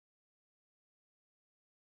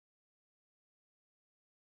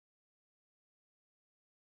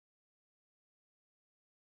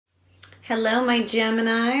Hello, my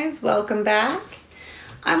Geminis. Welcome back.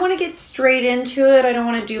 I want to get straight into it. I don't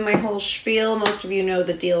want to do my whole spiel. Most of you know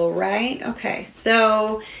the deal, right? Okay,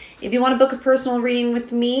 so if you want to book a personal reading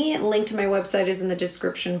with me, a link to my website is in the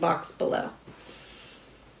description box below.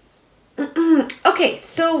 Okay,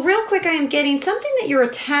 so real quick, I am getting something that you're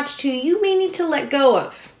attached to. You may need to let go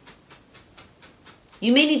of.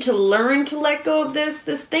 You may need to learn to let go of this.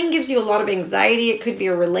 This thing gives you a lot of anxiety. It could be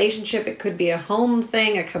a relationship. It could be a home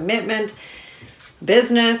thing, a commitment,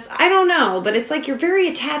 business. I don't know, but it's like you're very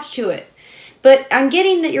attached to it. But I'm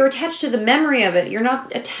getting that you're attached to the memory of it. You're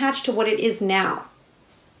not attached to what it is now.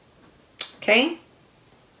 Okay?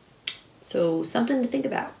 So something to think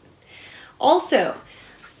about. Also,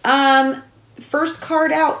 first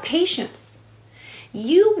card out, patience.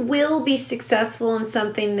 You will be successful in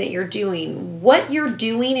something that you're doing. What you're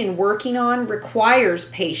doing and working on requires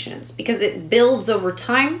patience because it builds over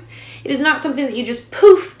time. It is not something that you just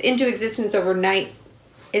poof into existence overnight.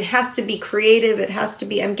 It has to be creative. It has to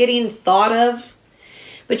be, I'm getting thought of.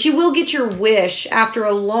 But you will get your wish after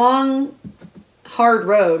a long, hard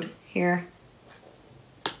road here.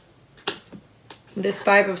 This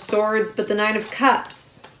Five of Swords, but the Nine of Cups.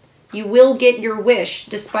 You will get your wish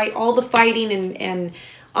despite all the fighting and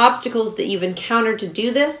obstacles that you've encountered to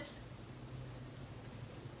do this.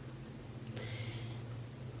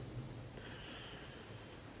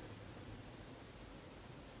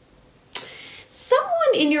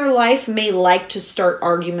 Someone in your life may like to start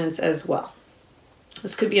arguments as well.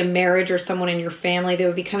 This could be a marriage or someone in your family. They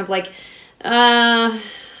would be kind of like,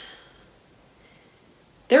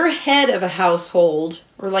 they're head of a household,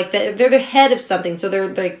 or like they're the head of something. So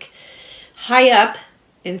they're like high up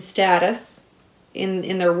in status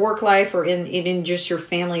in their work life or in just your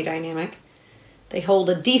family dynamic. They hold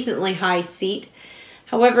a decently high seat.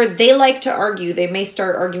 However, they like to argue. They may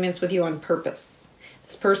start arguments with you on purpose.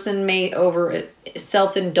 This person may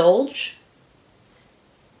self-indulge,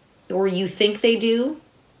 or you think they do.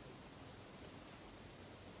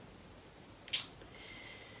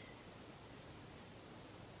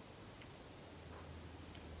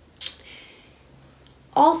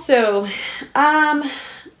 Also,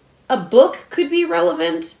 a book could be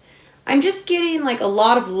relevant. I'm just getting like a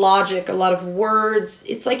lot of logic, a lot of words.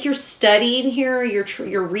 It's like you're studying here.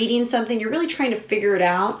 You're reading something. You're really trying to figure it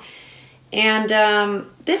out. And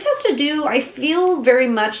this has to do, I feel very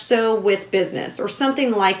much so, with business or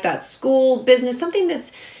something like that. School, business, something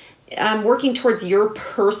that's working towards your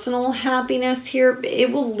personal happiness here.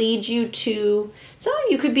 It will lead you to, some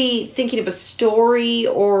of you could be thinking of a story,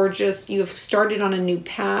 or just you've started on a new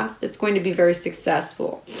path that's going to be very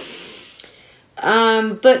successful.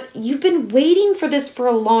 But you've been waiting for this for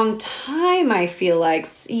a long time, I feel like.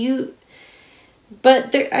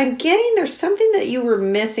 But I'm getting there's something that you were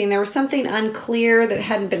missing. There was something unclear that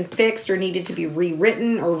hadn't been fixed or needed to be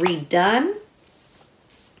rewritten or redone.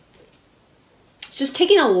 It's just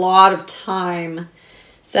taking a lot of time.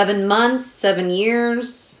 7 months, 7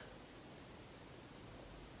 years.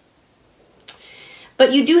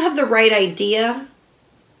 But you do have the right idea,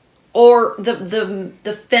 or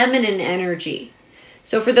the feminine energy.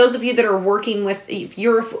 So for those of you that are working with, if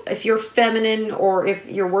you're feminine, or if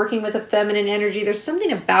you're working with a feminine energy, there's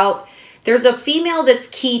something about, there's a female that's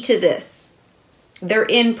key to this. Their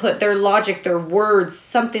input, their logic, their words,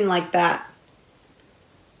 something like that.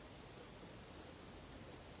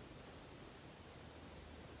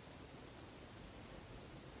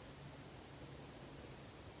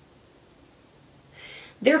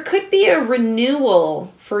 There could be a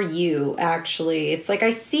renewal for you, actually. It's like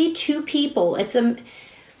I see two people. It's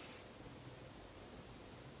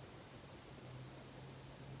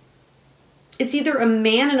either a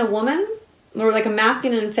man and a woman, or like a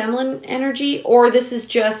masculine and feminine energy, or this is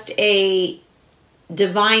just a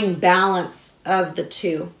divine balance of the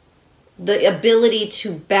two. The ability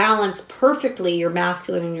to balance perfectly your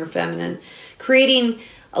masculine and your feminine, creating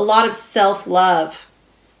a lot of self-love.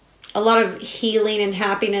 A lot of healing and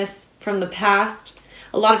happiness from the past.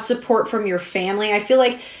 A lot of support from your family. I feel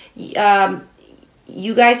like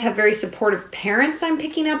you guys have very supportive parents, I'm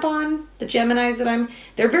picking up on. The Geminis that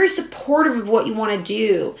they're very supportive of what you want to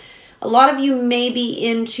do. A lot of you may be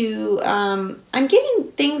into, I'm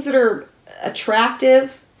getting things that are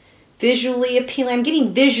attractive, visually appealing. I'm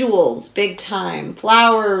getting visuals big time.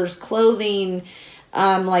 Flowers, clothing,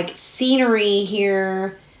 like scenery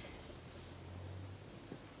here.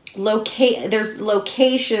 There's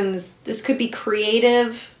locations. This could be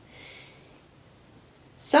creative.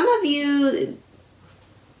 Some of you,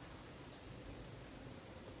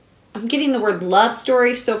 I'm getting the word love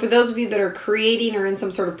story. So for those of you that are creating or in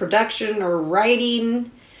some sort of production or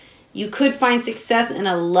writing, You could find success in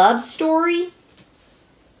a love story.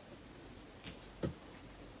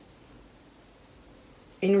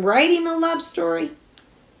 In writing a love story.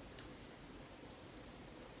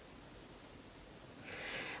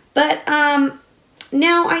 But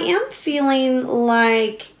now I am feeling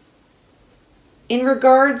like in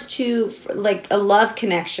regards to like a love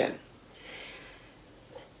connection.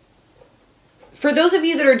 For those of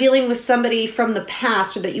you that are dealing with somebody from the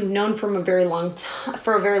past or that you've known from a very long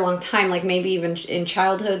for a very long time, like maybe even in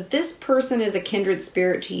childhood, this person is a kindred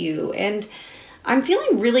spirit to you, and I'm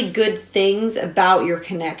feeling really good things about your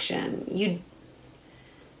connection.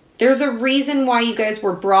 There's a reason why you guys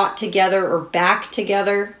were brought together or back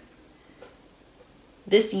together.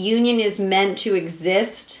 This union is meant to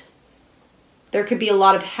exist. There could be a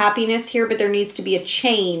lot of happiness here, but there needs to be a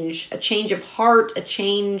change of heart,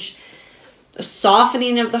 a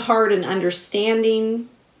softening of the heart and understanding.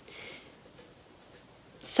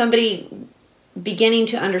 Somebody beginning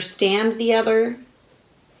to understand the other.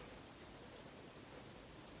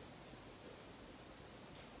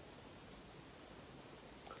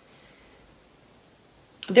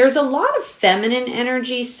 There's a lot of feminine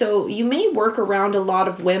energy, so you may work around a lot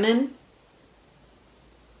of women.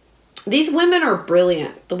 These women are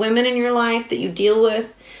brilliant. The women in your life that you deal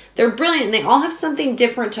with, they're brilliant. And they all have something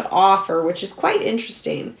different to offer, which is quite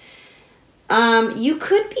interesting. You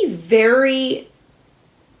could be very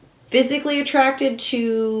physically attracted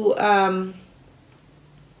to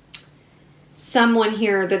someone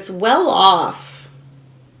here that's well off.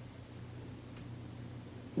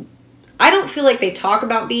 I don't feel like they talk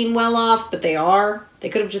about being well off, but they are. They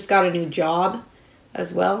could have just got a new job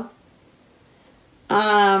as well.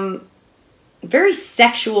 Very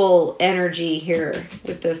sexual energy here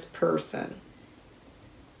with this person.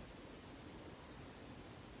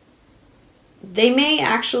 They may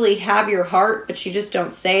actually have your heart, but you just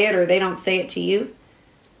don't say it, or they don't say it to you.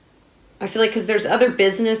 I feel like because there's other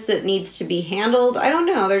business that needs to be handled. I don't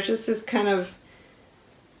know. There's just this kind of...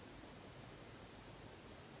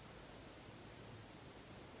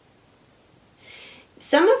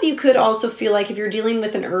 Some of you could also feel like if you're dealing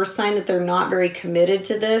with an earth sign that they're not very committed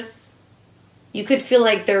to this. You could feel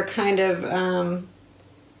like they're kind of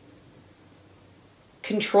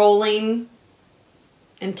controlling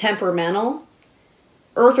and temperamental.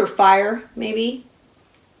 Earth or fire, maybe.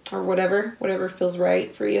 Or whatever feels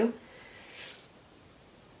right for you.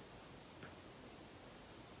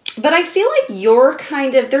 But I feel like you're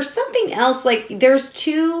kind of, there's something else, like there's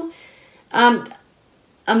two, a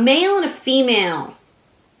male and a female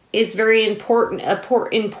is very important,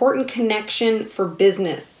 important connection for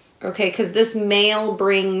business, okay? Because this male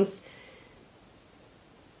brings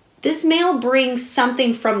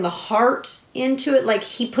something from the heart into it, like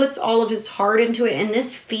he puts all of his heart into it, and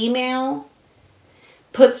this female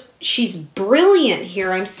she's brilliant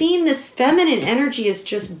here. I'm seeing this feminine energy is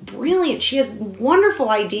just brilliant. She has wonderful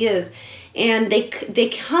ideas, and they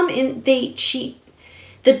come in, I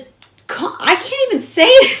can't even say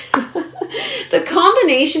it. The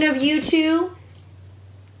combination of you two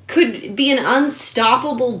could be an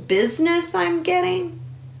unstoppable business, I'm getting.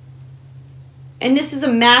 And this is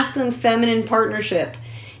a masculine-feminine partnership.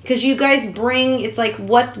 Because you guys bring, it's like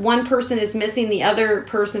what one person is missing, the other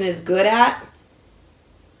person is good at.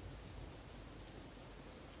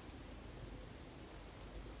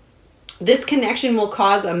 This connection will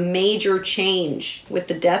cause a major change with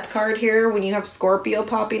the death card here. When you have Scorpio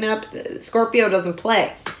popping up, Scorpio doesn't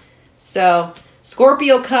play. So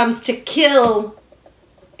Scorpio comes to kill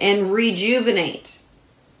and rejuvenate.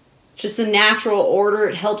 It's just the natural order.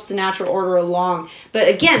 It helps the natural order along. But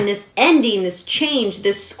again, this ending, this change,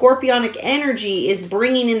 this scorpionic energy is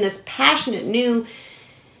bringing in this passionate new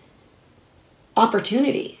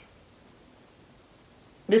opportunity.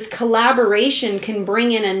 This collaboration can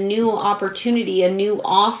bring in a new opportunity, a new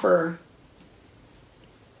offer.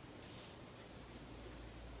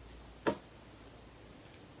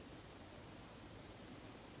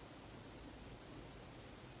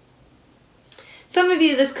 Some of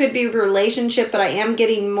you, this could be a relationship, but I am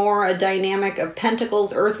getting more a dynamic of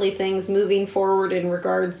pentacles, earthly things moving forward in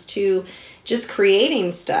regards to just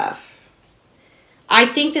creating stuff. I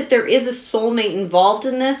think that there is a soulmate involved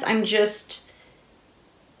in this.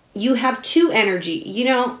 You have two energy. You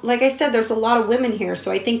know, like I said, there's a lot of women here,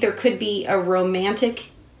 so I think there could be a romantic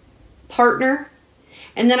partner.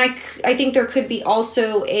 And then I think there could be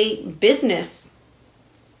also a business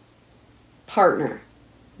partner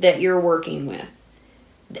that you're working with.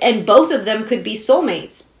 And both of them could be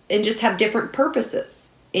soulmates and just have different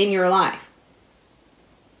purposes in your life.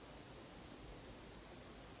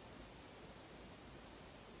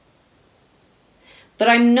 But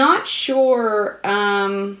I'm not sure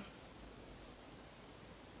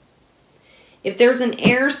if there's an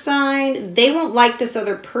air sign, they won't like this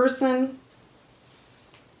other person.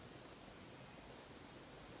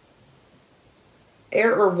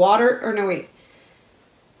 Air or water, or no, wait.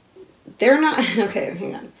 They're not, okay,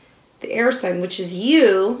 hang on. The air sign, which is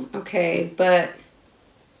you, okay, but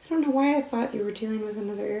I don't know why I thought you were dealing with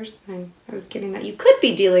another air sign. I was getting that. You could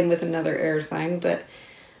be dealing with another air sign, but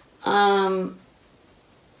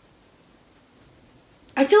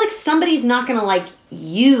I feel like somebody's not going to like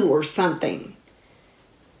you or something.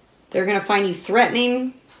 They're going to find you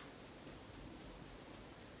threatening.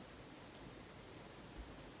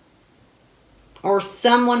 Or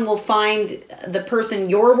someone will find the person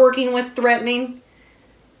you're working with threatening.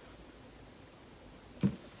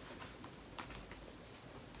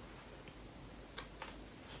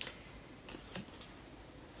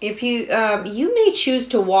 If you, you may choose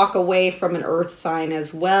to walk away from an earth sign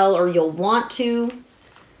as well, or you'll want to.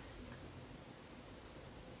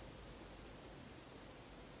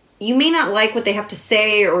 You may not like what they have to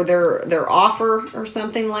say or their offer or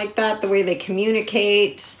something like that, the way they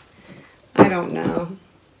communicate. I don't know.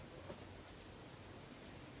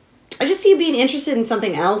 I just see you being interested in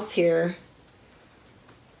something else here.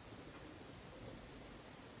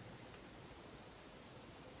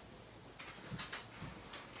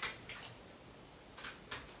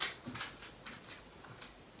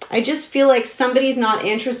 I just feel like somebody's not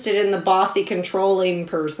interested in the bossy, controlling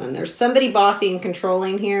person. There's somebody bossy and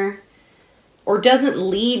controlling here, or doesn't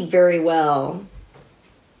lead very well.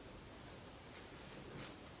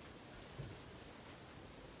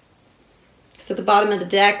 So at the bottom of the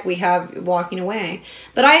deck, we have walking away.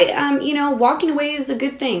 But you know, walking away is a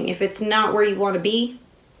good thing if it's not where you want to be.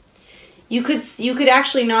 You could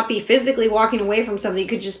actually not be physically walking away from something. You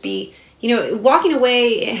could just be, you know, walking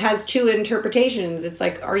away has two interpretations. It's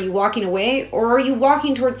like, are you walking away or are you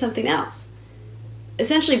walking towards something else?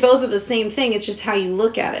 Essentially, both are the same thing. It's just how you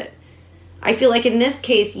look at it. I feel like in this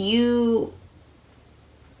case, you,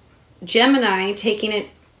 Gemini, taking it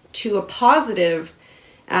to a positive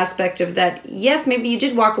aspect of that, yes, maybe you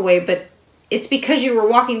did walk away, but it's because you were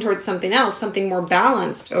walking towards something else, something more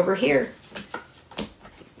balanced over here.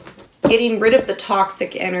 Getting rid of the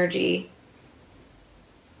toxic energy.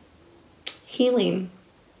 Healing.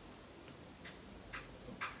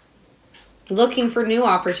 Looking for new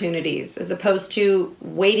opportunities as opposed to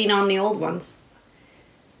waiting on the old ones.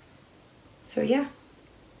 So yeah.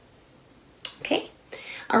 Okay.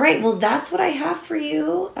 All right. Well, that's what I have for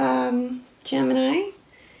you, Gemini.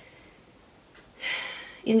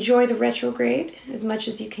 Enjoy the retrograde as much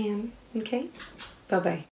as you can. Okay. Bye-bye.